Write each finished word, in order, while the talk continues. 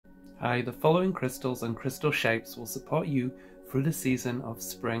Hi, the following crystals and crystal shapes will support you through the season of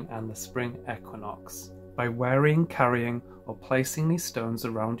spring and the spring equinox. By wearing, carrying, or placing these stones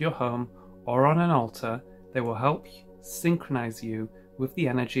around your home or on an altar, they will help synchronize you with the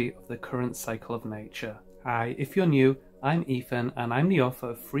energy of the current cycle of nature. Hi, if you're new, I'm Ethan and I'm the author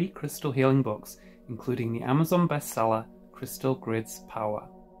of 3 crystal healing books, including the Amazon bestseller, Crystal Grid's Power.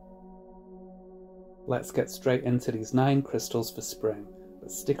 Let's get straight into these 9 crystals for spring,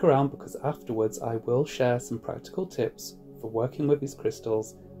 but stick around because afterwards I will share some practical tips for working with these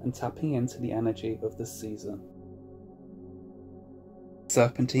crystals and tapping into the energy of the season.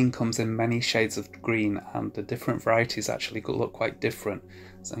 Serpentine comes in many shades of green, and the different varieties actually look quite different.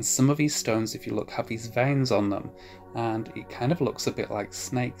 And some of these stones, if you look, have these veins on them, and it kind of looks a bit like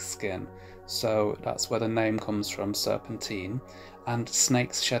snake skin. So that's where the name comes from, serpentine. And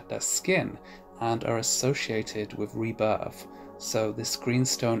snakes shed their skin and are associated with rebirth. So this green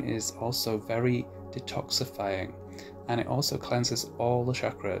stone is also very detoxifying, and it also cleanses all the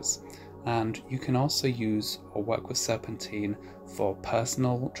chakras. And you can also use or work with serpentine for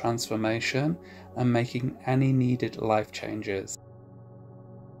personal transformation and making any needed life changes.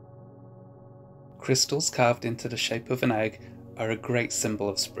 Crystals carved into the shape of an egg are a great symbol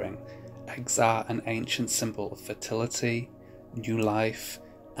of spring. Eggs are an ancient symbol of fertility, new life,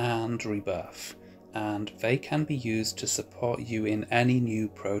 and rebirth, and they can be used to support you in any new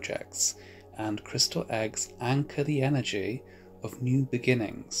projects. And crystal eggs anchor the energy of new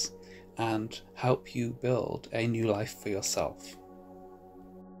beginnings and help you build a new life for yourself.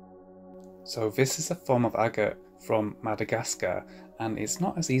 So this is a form of agate from Madagascar, and it's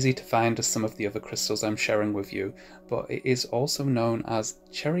not as easy to find as some of the other crystals I'm sharing with you, but it is also known as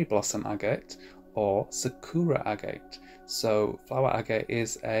cherry blossom agate or sakura agate. So flower agate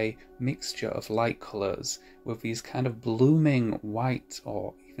is a mixture of light colours with these kind of blooming white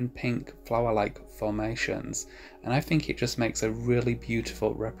or even pink flower-like formations, and I think it just makes a really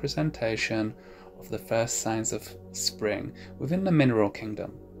beautiful representation of the first signs of spring within the mineral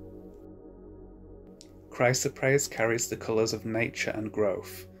kingdom. Chrysoprase carries the colours of nature and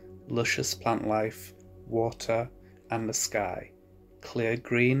growth, luscious plant life, water, and the sky. Clear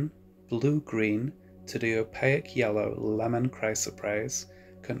green, blue-green to the opaque yellow lemon chrysoprase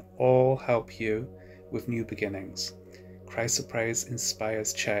can all help you with new beginnings. Chrysoprase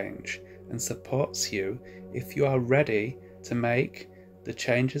inspires change and supports you if you are ready to make the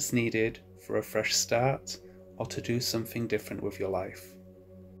changes needed for a fresh start or to do something different with your life.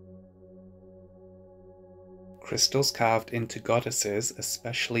 Crystals carved into goddesses,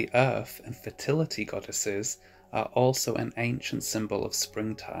 especially earth and fertility goddesses, are also an ancient symbol of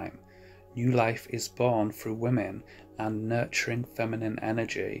springtime. New life is born through women and nurturing feminine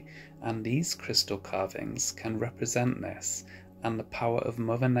energy, and these crystal carvings can represent this and the power of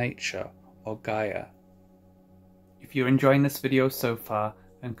Mother Nature or Gaia. If you're enjoying this video so far,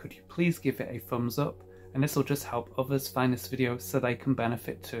 then could you please give it a thumbs up, and this will just help others find this video so they can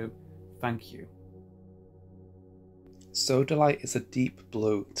benefit too. Thank you. Sodalite is a deep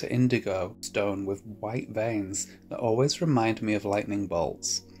blue to indigo stone with white veins that always remind me of lightning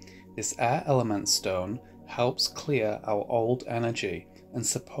bolts. This air element stone helps clear our old energy and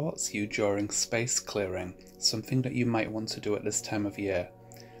supports you during space clearing, something that you might want to do at this time of year.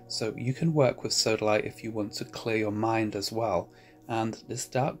 So you can work with sodalite if you want to clear your mind as well, and this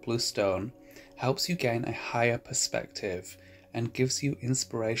dark blue stone helps you gain a higher perspective and gives you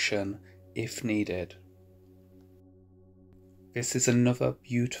inspiration if needed. This is another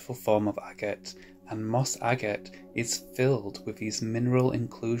beautiful form of agate, and moss agate is filled with these mineral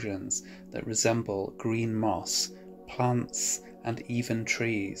inclusions that resemble green moss, plants, and even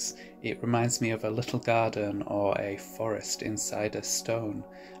trees. It reminds me of a little garden or a forest inside a stone,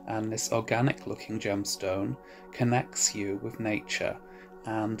 and this organic looking gemstone connects you with nature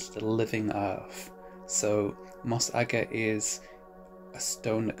and the living earth. So moss agate is a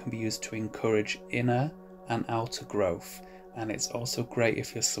stone that can be used to encourage inner and outer growth. And it's also great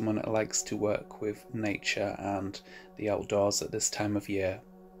if you're someone that likes to work with nature and the outdoors at this time of year.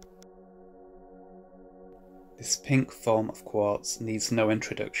 This pink form of quartz needs no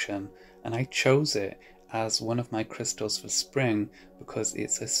introduction, and I chose it as one of my crystals for spring because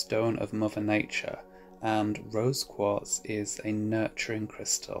it's a stone of Mother Nature, and rose quartz is a nurturing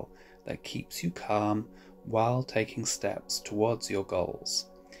crystal that keeps you calm while taking steps towards your goals.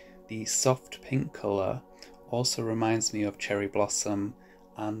 The soft pink colour also reminds me of cherry blossom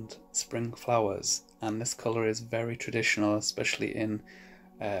and spring flowers, and this colour is very traditional, especially in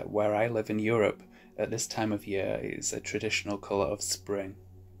where I live in Europe. At this time of year, it is a traditional colour of spring.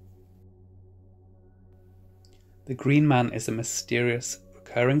 The green man is a mysterious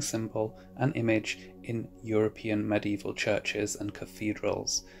recurring symbol and image in European medieval churches and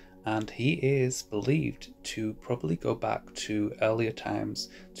cathedrals, and he is believed to probably go back to earlier times,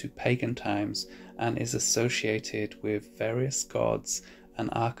 to pagan times, and is associated with various gods and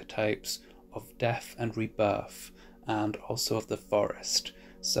archetypes of death and rebirth, and also of the forest.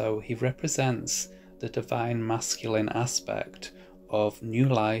 So he represents the divine masculine aspect of new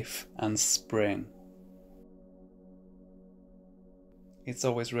life and spring. It's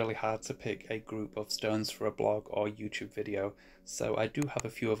always really hard to pick a group of stones for a blog or YouTube video, so I do have a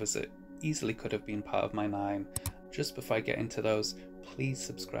few others that easily could have been part of my 9. Just before I get into those, please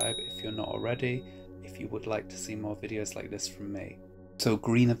subscribe if you're not already, if you would like to see more videos like this from me. So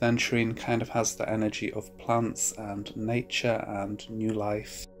green aventurine kind of has the energy of plants and nature and new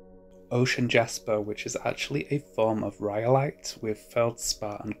life. Ocean jasper, which is actually a form of rhyolite with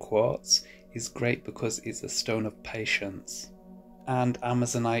feldspar and quartz, is great because it's a stone of patience. And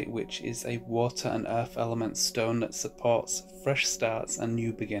amazonite, which is a water and earth element stone that supports fresh starts and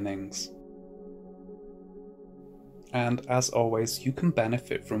new beginnings. And as always, you can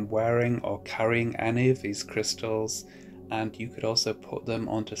benefit from wearing or carrying any of these crystals, and you could also put them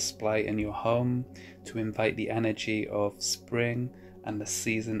on display in your home to invite the energy of spring and the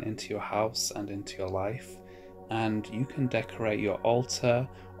season into your house and into your life. And you can decorate your altar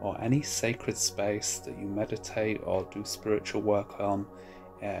or any sacred space that you meditate or do spiritual work on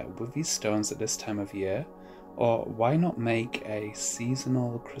with these stones at this time of year. Or why not make a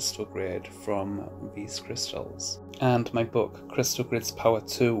seasonal crystal grid from these crystals? And my book, Crystal Grids Power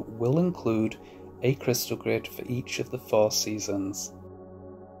 2, will include a crystal grid for each of the 4 seasons.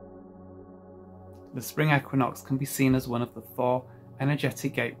 The spring equinox can be seen as one of the 4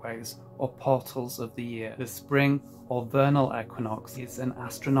 energetic gateways or portals of the year. The spring or vernal equinox is an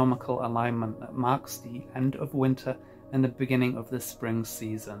astronomical alignment that marks the end of winter and the beginning of the spring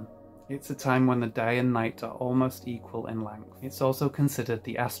season. It's a time when the day and night are almost equal in length. It's also considered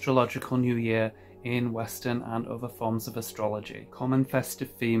the astrological new year in Western and other forms of astrology. Common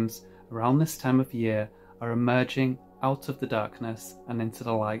festive themes around this time of year are emerging out of the darkness and into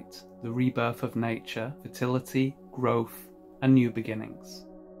the light, the rebirth of nature, fertility, growth, and new beginnings.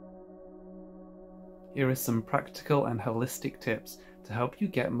 Here are some practical and holistic tips to help you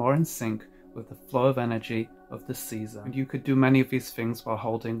get more in sync with the flow of energy of the season. And you could do many of these things while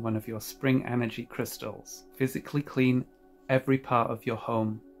holding one of your spring energy crystals. Physically clean every part of your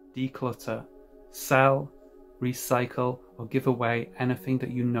home, declutter, sell, recycle, or give away anything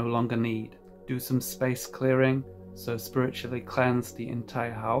that you no longer need. Do some space clearing, so spiritually cleanse the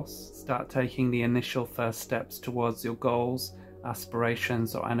entire house. Start taking the initial first steps towards your goals,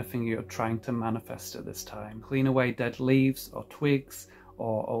 aspirations, or anything you're trying to manifest at this time. Clean away dead leaves or twigs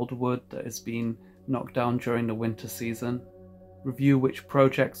or old wood that has been knocked down during the winter season. Review which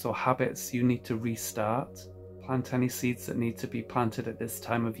projects or habits you need to restart. Plant any seeds that need to be planted at this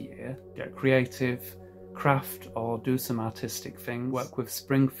time of year. Get creative, craft or do some artistic things. Work with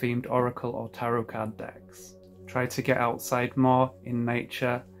spring-themed oracle or tarot card decks. Try to get outside more in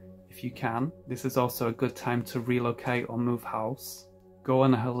nature if you can. This is also a good time to relocate or move house. Go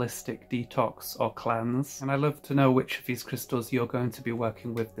on a holistic detox or cleanse. And I'd love to know which of these crystals you're going to be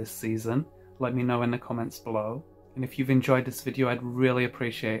working with this season. Let me know in the comments below. And if you've enjoyed this video, I'd really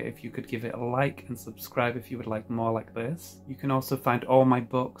appreciate it if you could give it a like and subscribe if you would like more like this. You can also find all my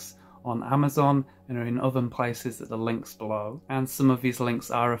books on Amazon and are in other places at the links below. And some of these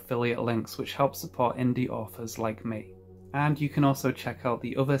links are affiliate links which help support indie authors like me. And you can also check out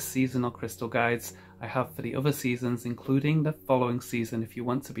the other seasonal crystal guides I have for the other seasons, including the following season if you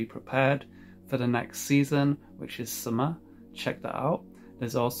want to be prepared for the next season, which is summer. Check that out.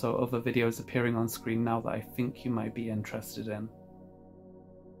 There's also other videos appearing on screen now that I think you might be interested in.